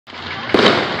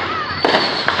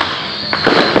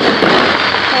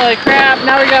Holy crap,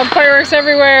 now we got fireworks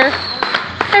everywhere.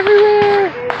 Everywhere.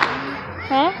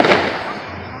 Huh?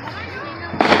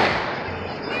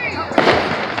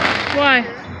 Why?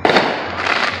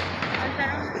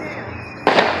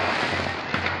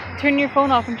 Turn your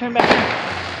phone off and turn back on.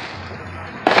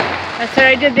 That's what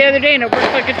I did the other day and it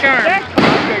worked like a charm. That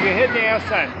car's gonna get hit in the ass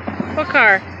then. What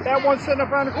car? That one sitting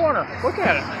up on the corner. Look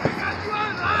at it.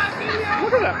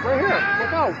 Look at that, right here.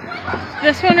 Look out.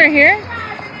 This one right here?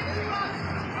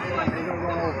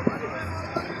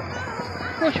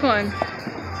 Which one?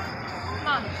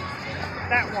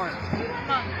 That one.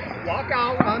 Walk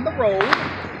out on the road.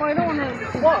 Oh, I don't want to.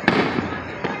 Look.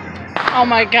 Oh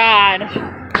my God.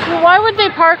 Well, why would they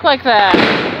park like that?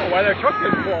 Oh, why their truck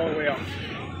didn't pull all the way up?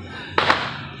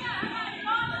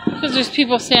 Because there's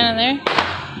people standing there.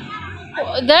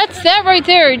 That's that right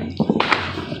there.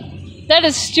 That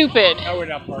is stupid. No, we're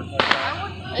not parked like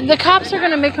that. The cops are going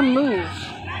to make them move.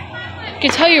 I can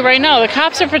tell you right now, the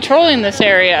cops are patrolling this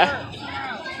area.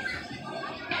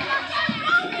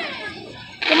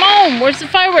 Come on, where's the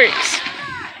fireworks?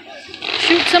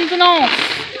 Shoot something off.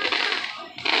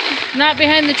 Not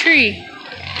behind the tree.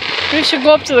 We should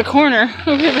go up to the corner.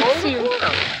 We'll be able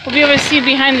to see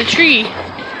behind the tree. Walk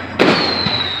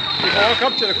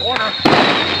up to the corner.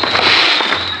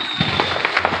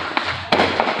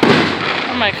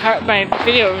 Oh, my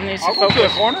video needs to focus. Go to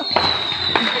the corner.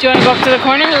 Do you want to go up to the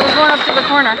corner? We're going up to the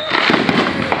corner.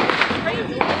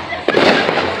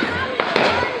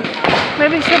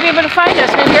 Maybe she'll be able to find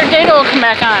us. Maybe her data will come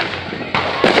back on.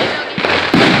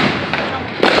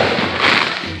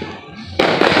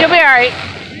 You'll be alright.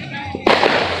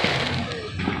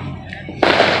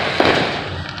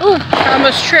 Ooh, I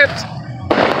almost tripped.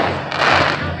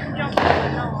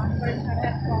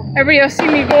 Everybody will see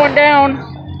me going down.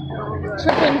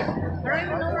 Tripping.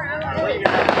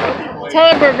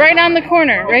 Tell her we're right on the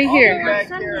corner, right here.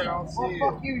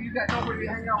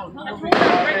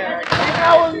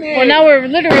 Well, now we're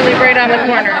literally right on the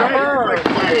corner.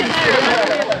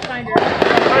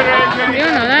 You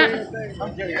don't know that?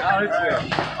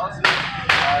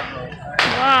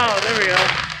 Wow, there we go.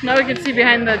 Now we can see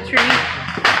behind the tree.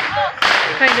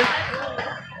 Kind of.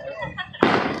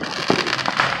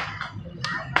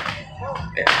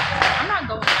 I'm not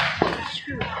going back.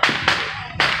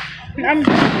 I'm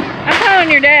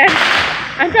following your dad.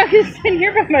 I'm not just sitting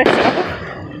here by myself.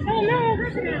 Oh no.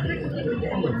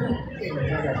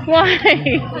 Why?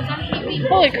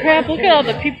 Holy crap, look at all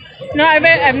the people. No,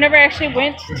 I've never actually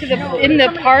went to in the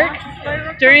park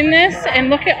during this, and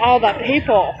look at all the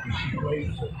people.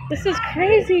 This is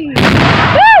crazy. Woo!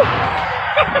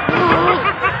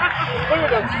 Look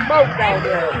at the smoke down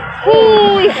there.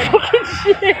 Holy fucking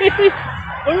shit.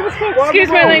 Look at the smoke. Excuse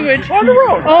my language. On the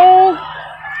road. Oh,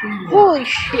 holy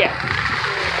shit.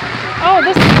 Oh,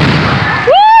 this. Woo!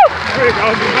 There you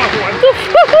go. Another one. The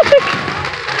fuck?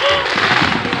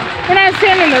 We're not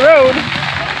standing in the road.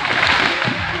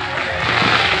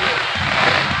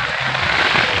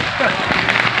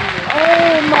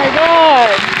 Oh my God.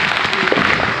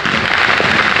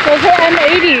 Those are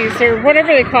M80s or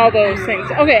whatever they call those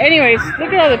things. Okay, anyways,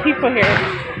 look at all the people here.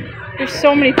 There's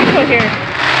so many people here.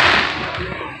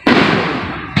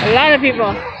 A lot of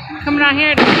people coming out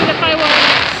here to see the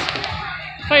fireworks.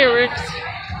 Fireworks.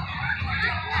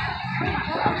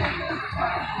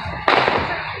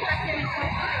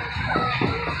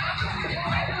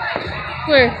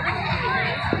 Where?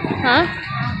 Huh?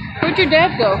 Where'd your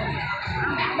dad go?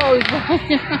 Oh, he's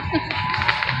behind.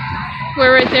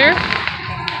 Where, right there?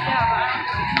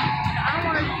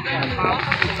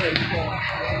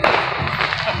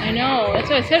 I know. That's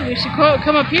what I said. We should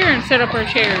come up here and set up our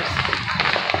chairs.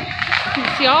 You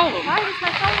can see all of them.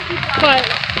 But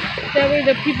that way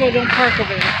the people don't park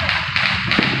over there.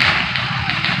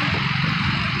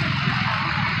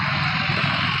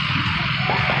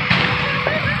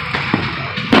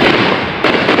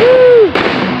 Woo!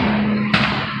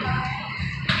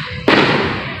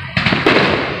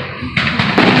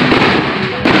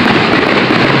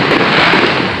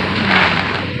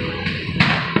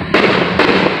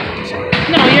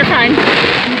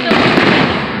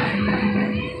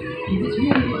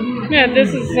 Yeah,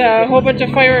 this is a whole bunch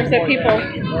of fireworks that people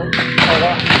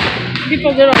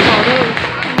lit up all those.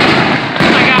 Oh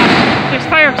my God, there's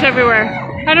fireworks everywhere.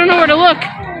 I don't know where to look.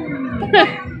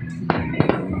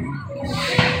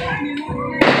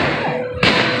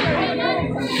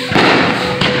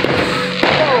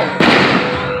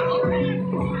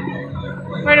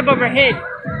 Right above our head.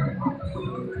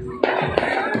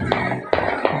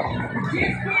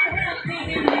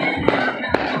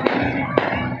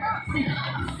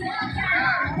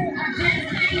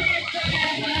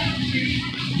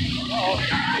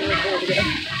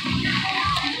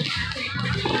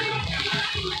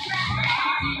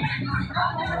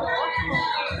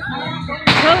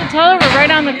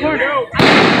 on the corner.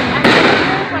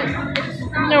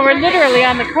 No, we're literally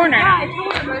on the corner now.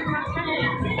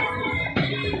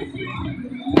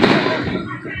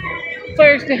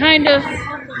 Fireworks behind us.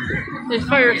 There's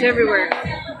fireworks everywhere.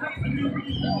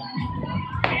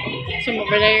 Some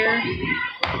over there.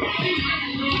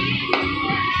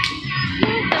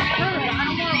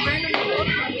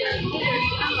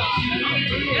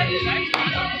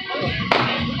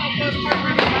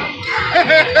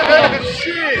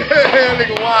 Shit! That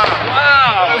nigga wild.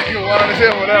 Wow. That nigga wild as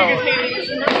hell with that one.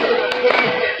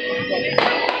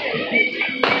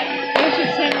 Let's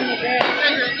just stand on the grass.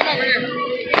 Come over here.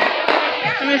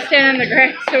 I'm gonna stand on the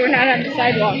grass so we're not on the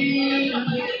sidewalk.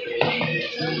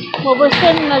 Well, we're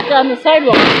standing like on the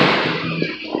sidewalk.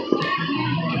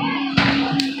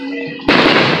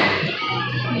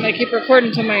 I'm gonna keep recording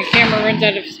until my camera runs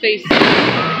out of space.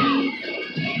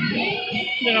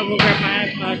 Then I'll go grab my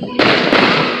iPod.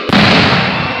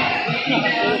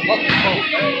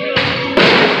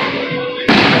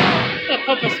 That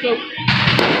papa scope.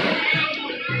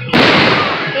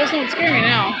 Those don't scare me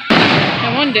now.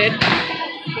 That one did. I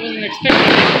wasn't expecting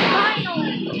it.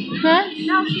 Huh?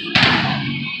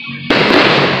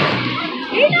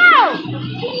 You know!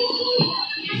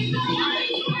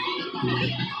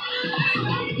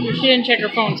 She didn't check her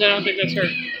phone, so I don't think that's her.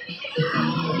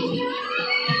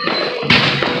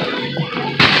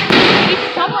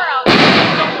 Somewhere else.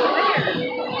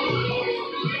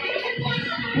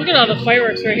 Look at all the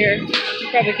fireworks right here. You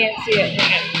probably can't see it.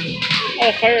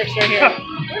 All the fireworks right here.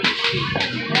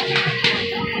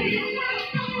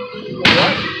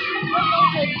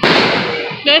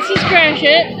 That's just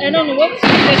Gratiot. I don't know what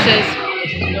this is.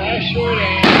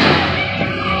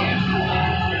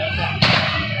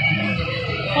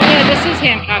 Oh yeah, this is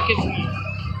Hancock, isn't it?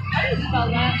 How do you spell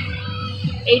that?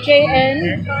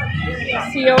 Hancock.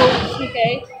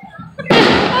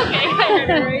 Okay, I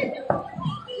know, right?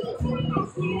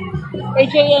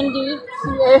 Handca.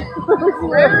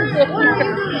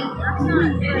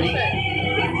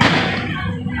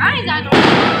 I ain't got no. I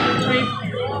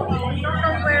don't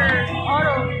know where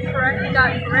auto correctly got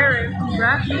Guerrero.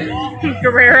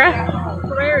 Guerrera?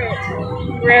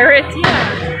 Rarit?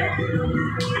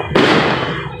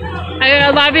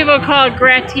 Yeah. A lot of people call it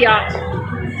Gratiot.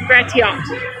 Gratiot.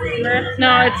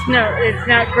 No, it's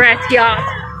not Gratiot.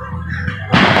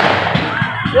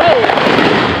 Whoa!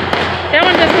 That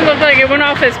one doesn't look like it went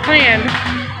off as planned.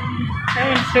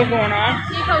 That one's still going off.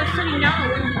 See if I was sitting down, I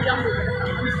wouldn't be jumping.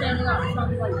 I'm standing up,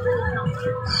 something like really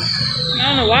comfortable. I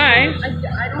don't know why. I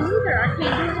don't either. I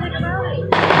can't do anything about it.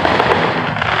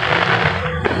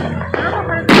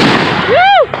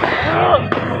 Woo!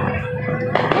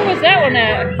 Where was that one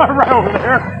at? Right over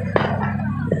there.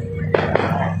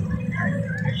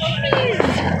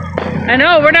 I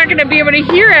know, we're not going to be able to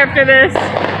hear after this.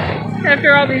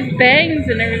 After all these bangs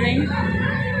and everything.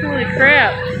 Holy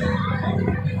crap.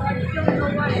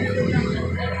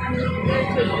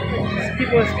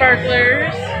 People with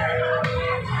sparklers.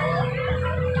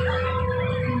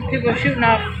 People shooting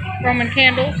off Roman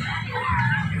candles.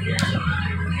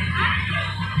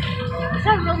 What's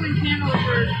that Roman candle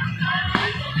for?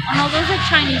 Oh no, those are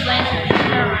Chinese lanterns.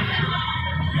 Never mind.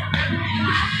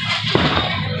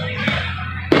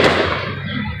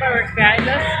 Fireworks behind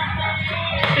us.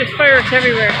 There's fireworks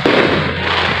everywhere.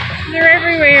 They're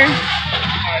everywhere.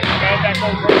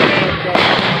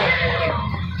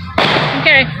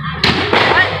 Okay.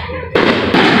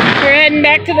 We're heading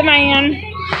back to the man.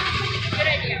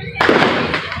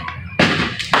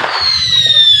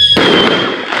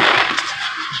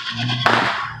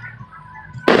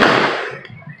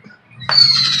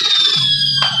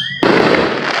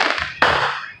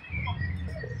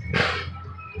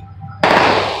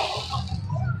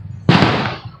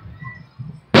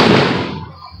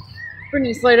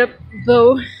 Brittany's light up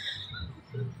bow.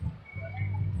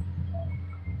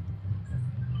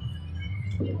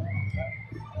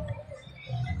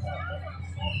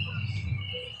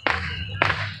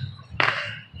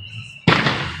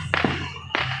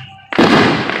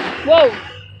 Whoa!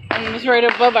 And it was right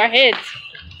above our heads.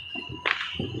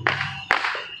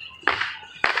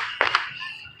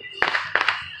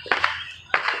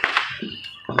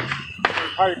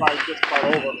 Party might just start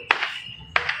over.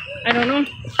 I don't know.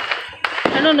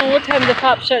 I don't know what time the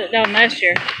cops shut it down last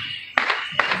year.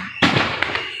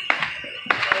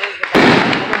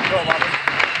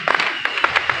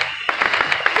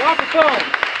 Drop the phone.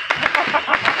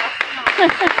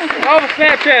 All the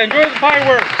Snapchat. Enjoy the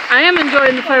fireworks. I am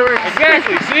enjoying the fireworks.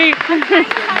 Exactly. See?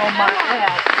 On my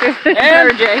ass.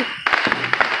 And Jay.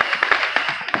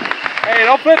 hey,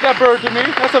 don't flip that bird to me.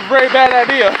 That's a very bad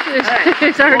idea.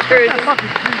 It's our truth.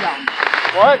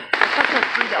 What? cut that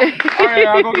tree down. Alright,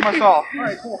 I'll go get my saw.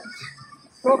 Alright, cool.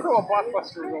 Go throw a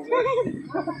blockbuster over there.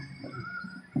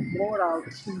 Blow it out.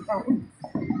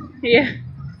 Yeah.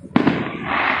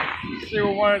 See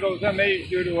what one of those MAs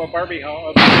do to a Barbie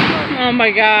house. Oh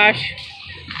my gosh.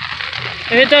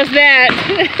 If it does that,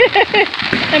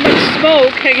 that much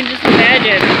smoke, I can just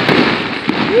imagine.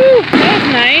 Woo, that was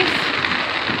nice.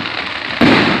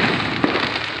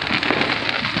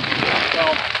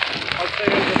 Well, I'll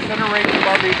say it was a center-range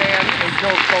Barbie van and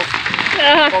killed both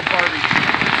Barbies.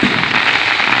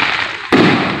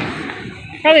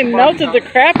 Probably melted the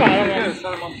crap out of It them. did,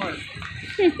 set them on fire.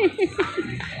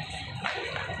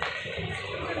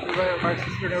 My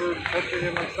sister never touched any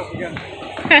of my stuff again.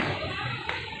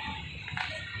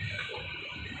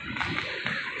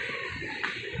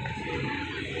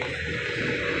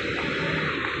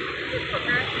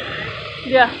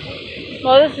 Yeah.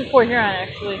 Well, this is Port Huron,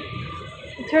 actually.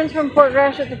 It turns from Port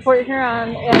Gratiot to Port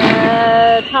Huron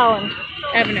at Holland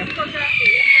Avenue.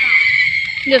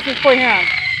 This is Port Huron.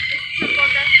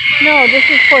 No, this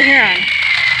is Port Huron.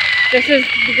 This is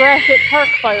the Gratiot Park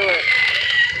fireworks.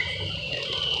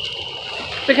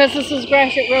 Because this is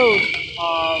Gratiot Road.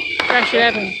 Gratiot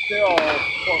Avenue. Still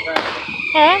Port Gratiot.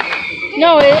 Huh?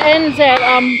 No, it ends at,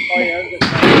 Oh yeah, it's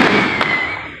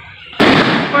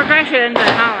Port Gratiot ends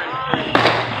at Holland.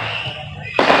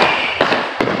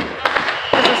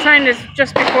 The sign is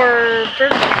just before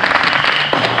Burger King.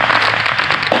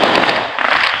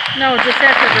 No, just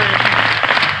after Burger King.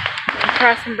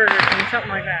 Across from Burger King,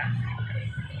 something like that.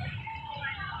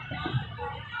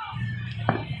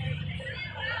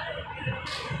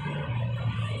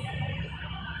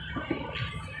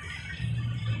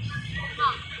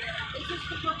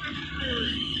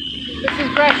 This is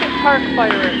Gratiot Park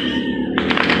fireworks.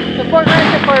 The Port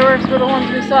Gratiot fireworks were the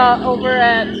ones we saw over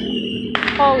at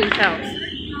Paulie's house.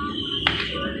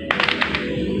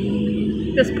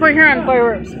 This Port Huron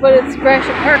fireworks, but it's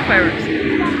Gratiot Park fireworks.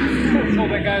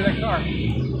 sold that guy that car.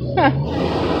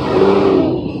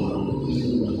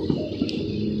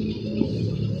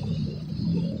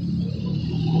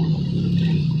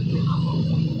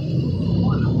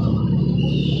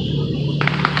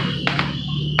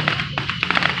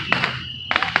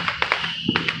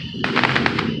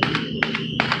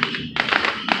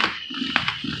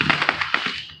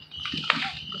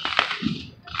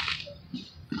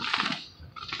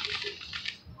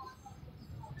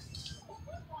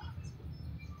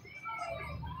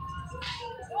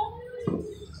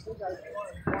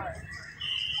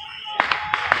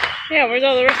 Yeah, where's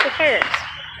all the rest of the fireworks?